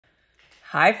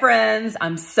Hi friends,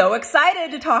 I'm so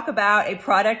excited to talk about a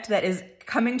product that is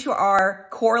coming to our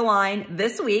core line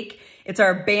this week. It's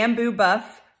our Bamboo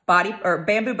Buff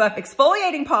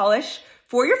exfoliating polish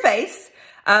for your face.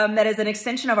 That is an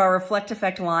extension of our Reflect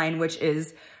Effect line, which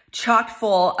is chock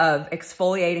full of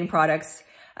exfoliating products.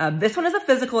 This one is a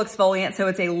physical exfoliant, so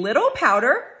it's a little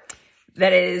powder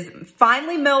that is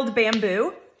finely milled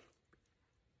bamboo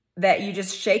that you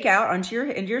just shake out into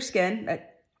your skin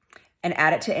and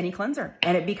add it to any cleanser.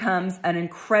 And it becomes an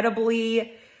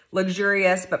incredibly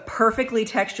luxurious but perfectly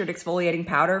textured exfoliating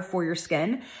powder for your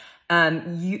skin.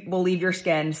 You will leave your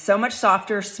skin so much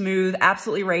softer, smooth,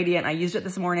 absolutely radiant. I used it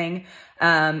this morning.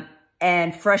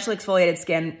 And freshly exfoliated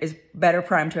skin is better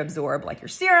primed to absorb like your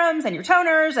serums and your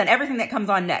toners and everything that comes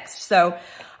on next. So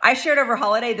I shared over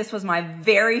holiday, this was my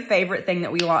very favorite thing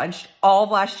that we launched all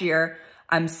of last year.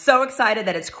 I'm so excited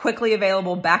that it's quickly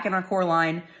available back in our core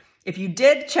line. If you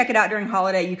did check it out during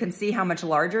holiday, you can see how much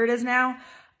larger it is now.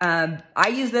 I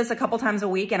use this a couple times a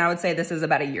week, and I would say this is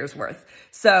about a year's worth.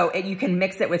 So you can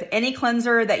mix it with any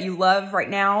cleanser that you love right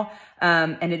now,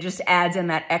 and it just adds in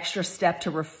that extra step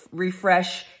to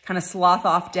refresh, kind of slough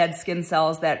off dead skin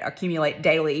cells that accumulate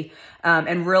daily,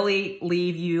 and really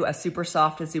leave you a super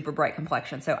soft and super bright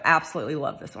complexion. So absolutely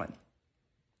love this one.